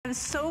have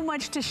so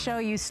much to show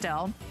you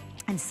still.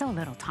 And so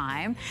little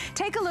time.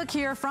 Take a look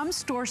here from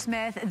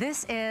StoreSmith.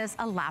 This is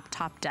a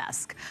laptop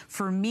desk.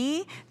 For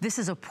me, this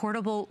is a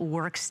portable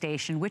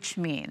workstation, which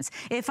means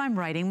if I'm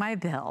writing my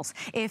bills,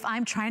 if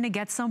I'm trying to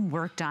get some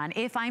work done,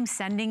 if I'm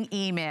sending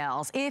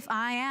emails, if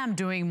I am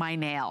doing my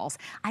nails,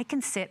 I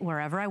can sit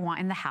wherever I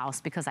want in the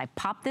house because I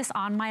pop this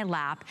on my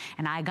lap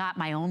and I got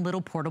my own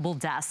little portable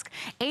desk.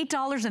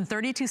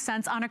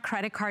 $8.32 on a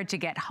credit card to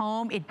get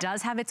home. It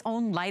does have its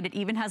own light. It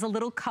even has a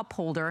little cup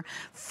holder.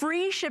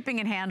 Free shipping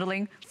and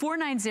handling.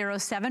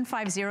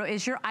 490-750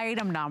 is your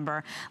item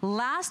number.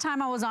 Last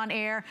time I was on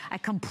air, I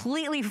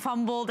completely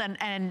fumbled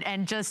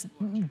and just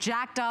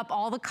jacked up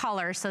all the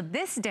colors. So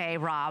this day,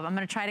 Rob, I'm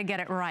gonna try to get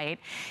it right.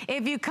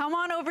 If you come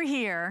on over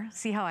here,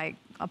 see how I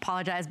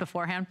apologize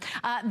beforehand.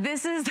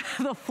 This is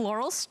the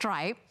floral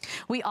stripe.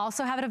 We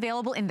also have it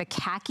available in the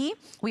khaki.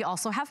 We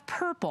also have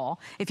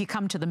purple. If you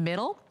come to the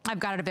middle, I've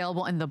got it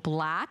available in the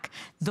black,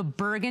 the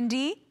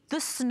burgundy, the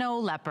snow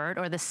leopard,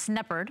 or the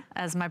sneppard,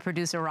 as my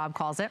producer Rob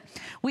calls it.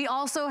 We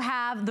also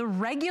have the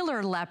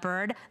regular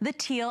leopard, the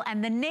teal,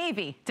 and the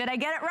navy. Did I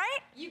get it right?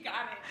 You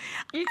got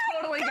it. You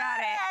totally got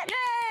it.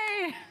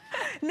 Yay!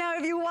 Now,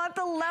 if you want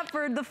the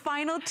leopard, the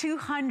final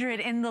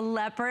 200 in the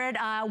leopard,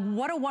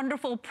 what a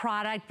wonderful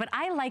product, but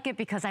I like it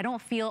because I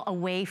don't feel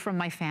away from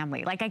my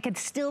family. Like I could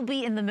still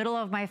be in the middle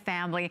of my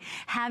family,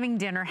 having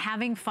dinner,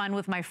 having fun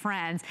with my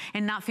friends,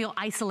 and not feel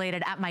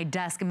isolated at my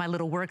desk in my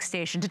little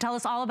workstation. To tell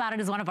us all about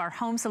it is one of our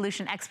home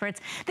solution experts,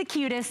 the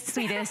cutest,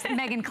 sweetest,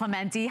 Megan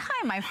Clementi.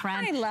 Hi, my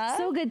friend. Hi, love.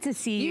 So good to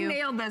see you. You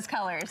nailed those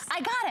colors. I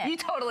got it. You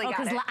totally got it.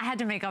 Because I had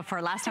to make up for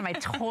it. Last time I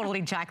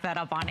totally jacked that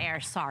up on air.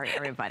 Sorry,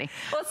 everybody.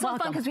 Well, it's so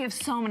fun because we have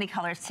so many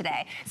colors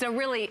today. So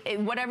really,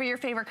 whatever your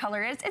favorite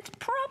color is, it's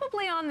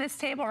probably on this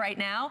table right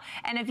now.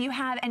 And if you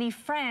have any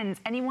friends,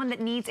 anyone that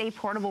needs a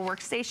portable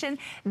workstation,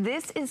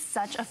 this is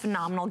such a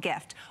phenomenal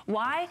gift.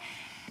 Why?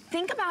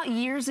 Think about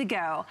years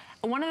ago,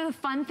 one of the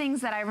fun things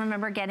that I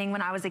remember getting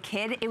when I was a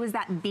kid, it was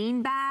that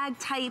beanbag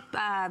type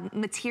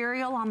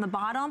material on the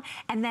bottom,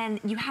 and then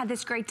you had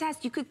this great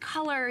desk. You could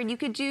color, you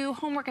could do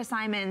homework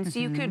assignments,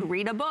 you could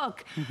read a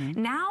book.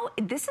 Now,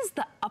 this is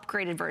the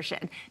upgraded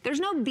version. There's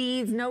no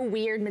beads, no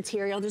weird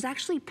material. There's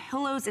actually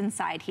pillows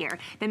inside here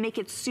that make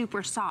it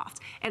super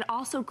soft. It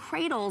also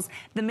cradles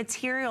the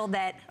material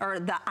that, or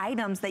the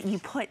items that you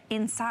put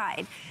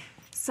inside.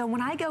 So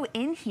when I go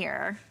in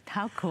here,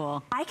 how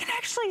cool. I can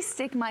actually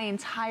stick my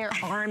entire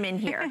arm in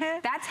here.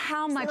 That's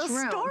how much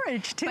room.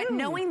 Storage too. But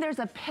knowing there's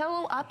a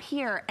pillow up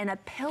here and a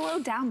pillow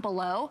down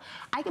below,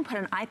 I can put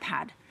an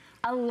iPad,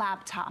 a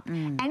laptop,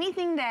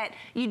 anything that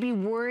you'd be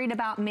worried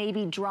about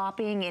maybe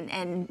dropping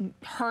and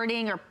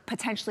hurting or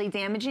potentially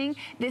damaging.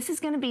 This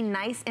is gonna be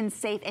nice and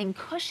safe and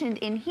cushioned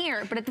in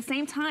here, but at the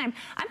same time,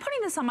 I'm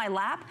putting this on my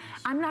lap.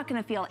 I'm not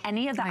gonna feel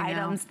any of the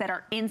items that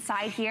are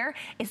inside here.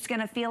 It's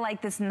gonna feel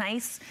like this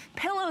nice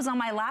pillows on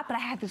my lap, but I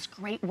have this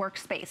great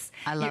workspace.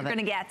 I love it. You're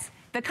gonna get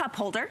the cup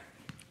holder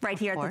right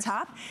here at the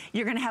top.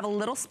 You're gonna have a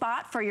little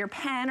spot for your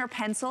pen or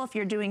pencil if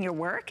you're doing your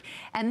work.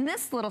 And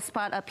this little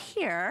spot up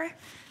here,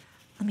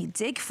 let me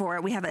dig for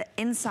it. We have an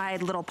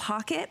inside little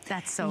pocket.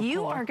 That's so cool.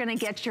 You are gonna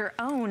get your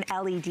own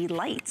LED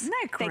light. Isn't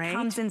that great? That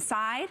comes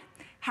inside,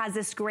 has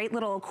this great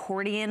little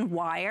accordion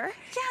wire.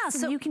 Yeah,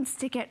 so you can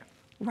stick it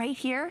right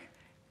here,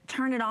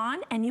 turn it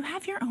on, and you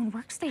have your own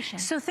workstation.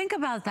 So think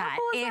about that.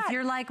 If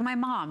you're like my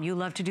mom, you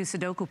love to do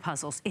Sudoku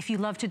puzzles. If you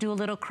love to do a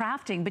little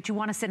crafting, but you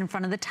want to sit in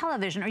front of the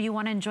television, or you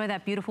want to enjoy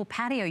that beautiful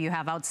patio you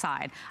have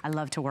outside. I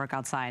love to work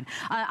outside.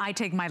 I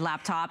take my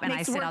laptop and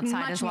I sit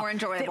outside as well.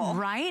 Makes work much more enjoyable.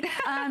 Right?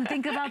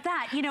 Think about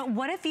that. You know,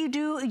 what if you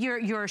do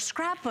your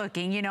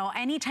scrapbooking, you know,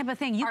 any type of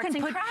thing. You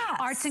can put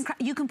arts and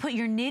crafts. You can put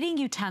your knitting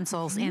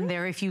utensils in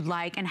there if you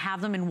like and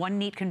have them in one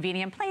neat,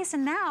 convenient place.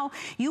 And now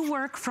you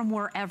work from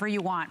wherever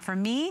you want. For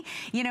me,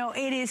 you know,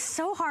 it is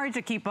so hard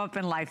to keep up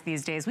in life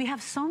these days. We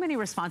have so many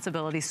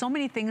responsibilities, so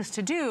many things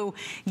to do.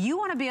 You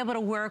want to be able to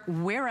work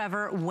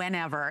wherever,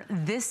 whenever.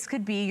 This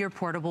could be your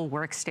portable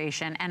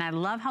workstation. And I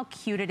love how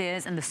cute it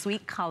is and the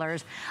sweet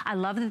colors. I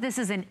love that this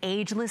is an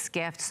ageless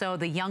gift. So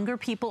the younger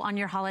people on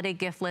your holiday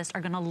gift list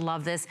are going to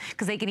love this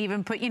because they can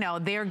even put, you know,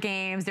 their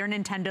games, their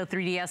Nintendo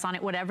 3DS on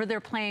it, whatever they're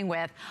playing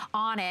with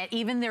on it,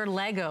 even their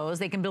Legos.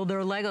 They can build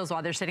their Legos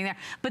while they're sitting there.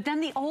 But then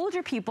the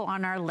older people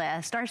on our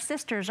list, our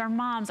sisters, our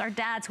moms, our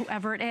dads,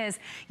 whoever it is,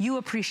 you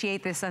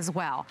appreciate this as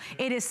well.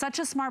 It is such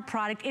a smart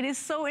product. It is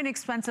so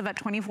inexpensive at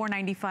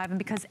 $24.95, and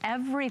because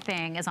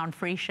everything is on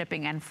free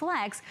shipping and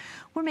flex,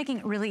 we're making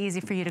it really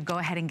easy for you to go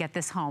ahead and get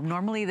this home.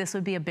 Normally this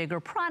would be a bigger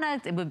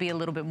product. It would be a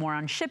little bit more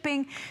on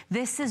shipping.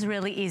 This is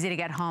really easy to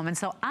get home, and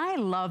so I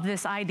love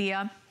this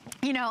idea.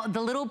 You know,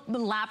 the little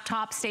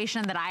laptop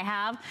station that I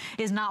have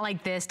is not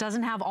like this,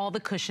 doesn't have all the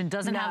cushion,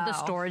 doesn't have the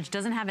storage,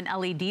 doesn't have an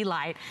LED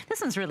light. This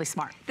one's really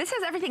smart. This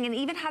has everything and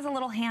even has a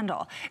little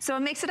handle. So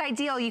it makes it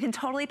ideal. You can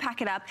totally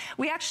pack it up.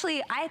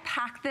 I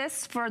packed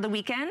this for the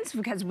weekend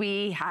because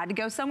we had to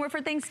go somewhere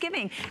for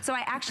Thanksgiving. So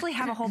I actually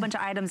have a whole bunch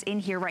of items in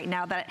here right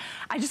now that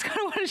I just kind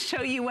of want to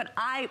show you what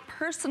I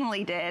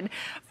personally did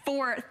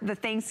for the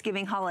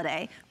Thanksgiving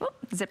holiday. Oop,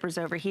 zipper's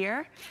over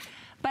here.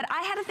 But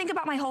I had to think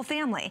about my whole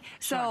family.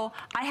 So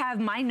I have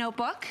my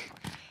notebook,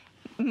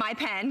 my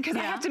pen, because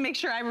I have to make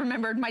sure I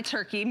remembered my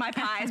turkey, my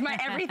pies, my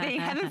everything.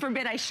 Heaven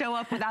forbid I show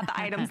up without the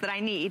items that I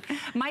need.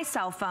 My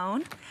cell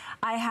phone.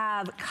 I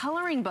have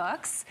coloring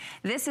books.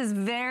 This is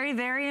very,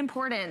 very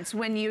important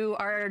when you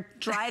are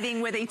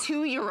driving with a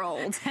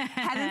 2-year-old.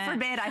 Heaven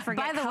forbid I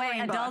forget coloring books. By the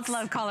way, adults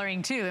love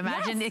coloring too.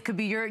 Imagine it could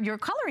be your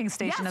coloring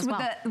station as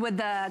well. With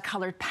the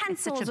colored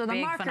pencils or the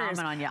markers.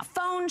 Phenomenon,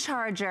 phone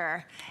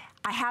charger.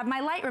 I have my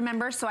light,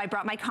 remember, so I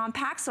brought my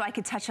compact so I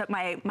could touch up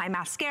my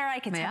mascara, I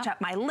could touch up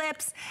my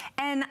lips,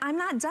 and I'm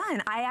not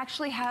done. I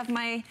actually have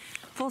my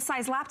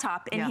full-size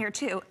laptop in here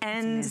too,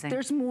 and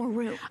there's more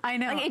room. I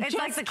know, it's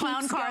like the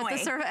clown car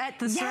at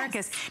the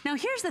circus. Now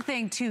here's the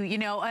thing too, you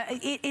know,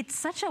 it's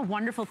such a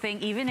wonderful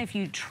thing, even if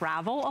you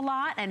travel a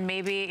lot, and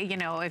maybe, you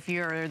know, if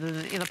you're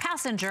the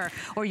passenger,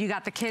 or you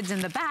got the kids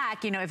in the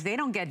back, you know, if they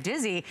don't get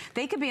dizzy,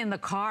 they could be in the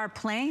car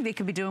playing, they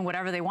could be doing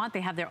whatever they want,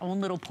 they have their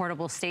own little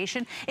portable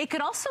station. It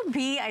could also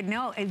be, I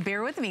know,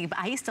 bear with me, but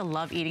I used to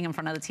love eating in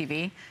front of the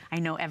TV. I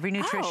know every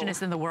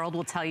nutritionist in the world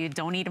will tell you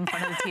don't eat in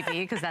front of the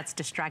TV because that's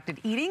distracted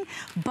eating,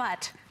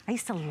 but I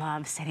used to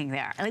love sitting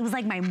there. It was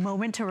like my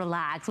moment to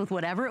relax with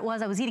whatever it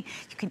was I was eating.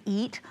 You can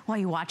eat while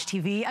you watch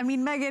TV. I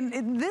mean,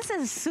 Megan, this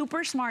is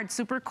super smart,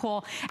 super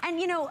cool.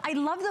 And you know, I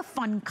love the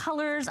fun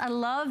colors. I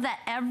love that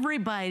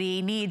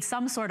everybody needs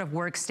some sort of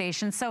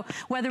workstation. So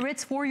whether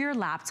it's for your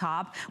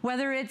laptop,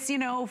 whether it's, you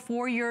know,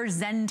 for your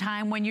Zen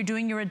time when you're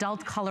doing your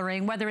adult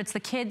coloring, whether it's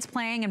the kids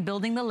playing and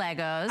building the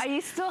Legos. Are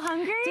you still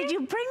hungry? Did you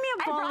bring me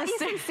a bowl of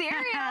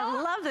cereal?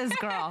 I love this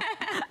girl.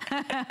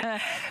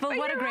 but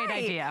what a great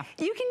idea.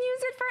 You can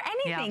use it for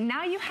anything.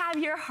 Now you have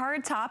your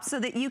hard top so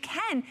that you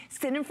can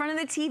sit in front of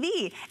the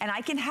TV, and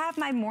I can have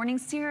my morning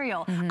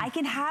cereal. I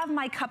can have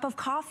my cup of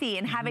coffee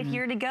and have it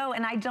here to go,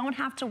 and I don't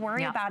have to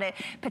worry about it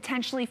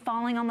potentially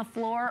falling on the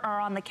floor or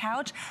on the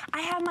couch.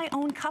 I have my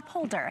own cup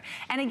holder.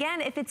 And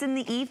again, if it's in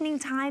the evening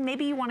time,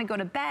 maybe you want to go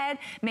to bed,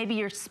 maybe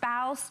your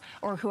spouse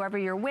or whoever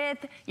you're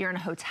with, you're in a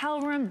hotel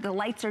room, the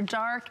lights are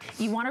dark,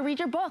 you want to read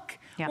your book.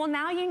 Well,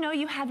 now you know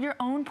you have your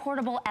own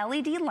portable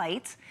LED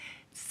light.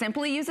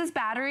 Simply uses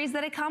batteries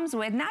that it comes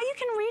with. Now you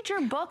can read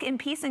your book in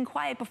peace and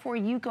quiet before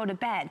you go to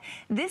bed.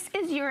 This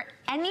is your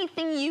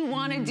anything you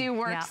want to do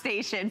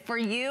workstation for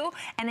you,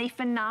 and a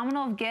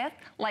phenomenal gift,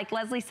 like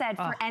Leslie said,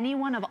 for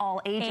anyone of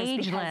all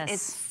ages. Because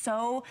it's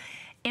so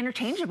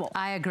interchangeable.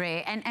 I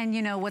agree. And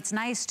you know, what's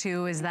nice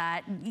too is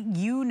that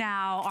you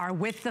now are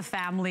with the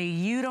family.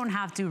 You don't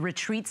have to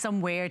retreat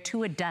somewhere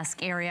to a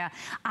desk area.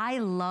 I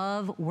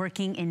love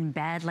working in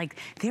bed. Like,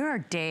 there are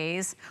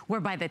days where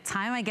by the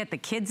time I get the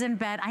kids in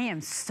bed, I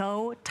am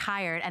so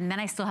tired, and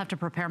then I still have to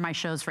prepare my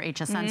shows for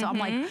HSN. So I'm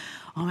like,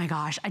 oh my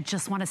gosh, I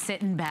just want to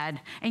sit in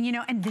bed. And you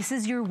know, and this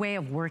is your way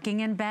of working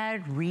in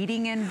bed,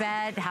 reading in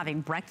bed,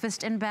 having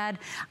breakfast in bed.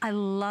 I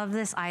love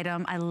this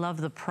item. I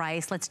love the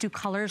price. Let's do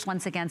colors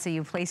once again. So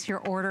you place your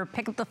order,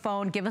 pick up the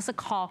phone, give us a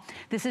call.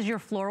 This is your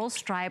floral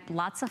stripe,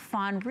 lots of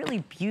fun,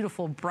 really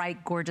beautiful,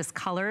 bright, gorgeous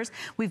colors.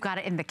 We've got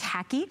it in the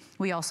khaki.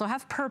 We also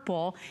have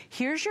purple.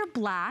 Here's your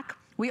black.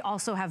 We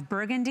also have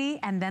burgundy,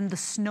 and then the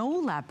snow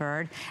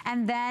leopard.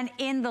 And then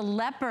in the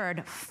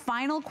leopard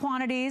final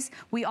quantities,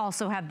 we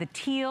also have the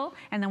teal,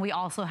 and then we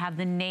also have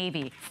the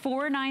navy.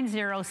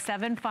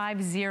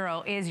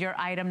 490750 is your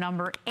item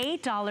number.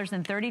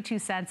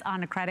 $8.32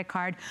 on a credit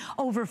card.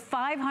 Over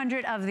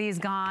 500 of these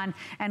gone.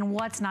 And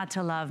what's not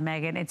to love,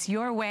 Megan? It's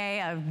your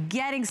way of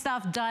getting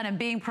stuff done and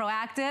being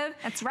proactive.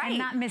 That's right. And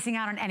not missing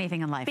out on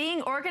anything in life.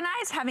 Being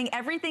organized, having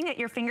everything at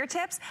your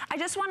fingertips. I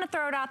just want to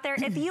throw it out there.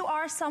 If you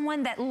are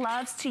someone that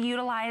loves to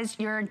utilize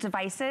your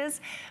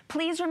devices,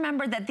 please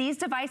remember that these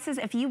devices,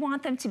 if you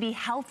want them to be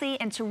healthy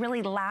and to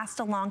really last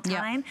a long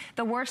time,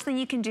 the worst thing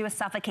you can do is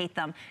suffocate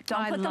them.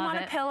 Don't put them on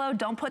a pillow,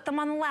 don't put them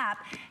on the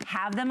lap,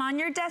 have them on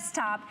your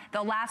desktop.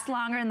 They'll last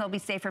longer and they'll be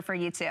safer for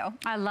you too.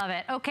 I love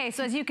it. Okay,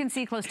 so as you can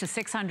see, close to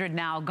 600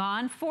 now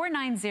gone.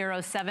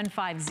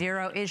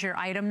 490750 is your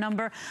item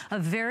number. A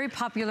very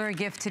popular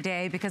gift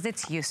today because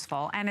it's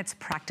useful and it's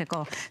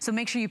practical. So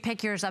make sure you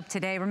pick yours up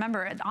today.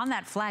 Remember, on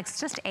that flex,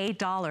 just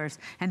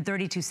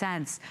 $8.32.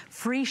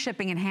 Free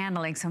shipping and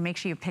handling, so make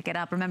sure you pick it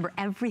up. Remember,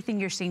 everything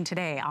you're seeing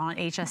today on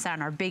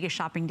HSN, our biggest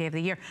shopping day of the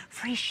year,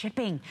 free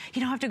shipping.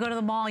 You don't have to go to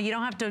the mall. You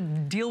don't have to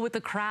deal with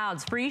the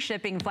crowds. Free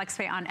shipping,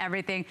 FlexPay on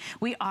everything.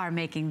 We are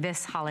making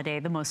this holiday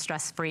the most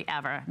stress-free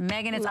ever.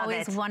 Megan, it's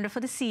always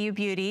wonderful to see you,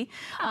 beauty.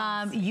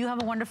 You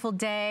have a wonderful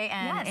day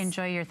and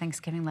enjoy your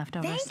Thanksgiving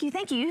leftovers.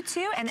 Thank you. You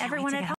too, and everyone at home.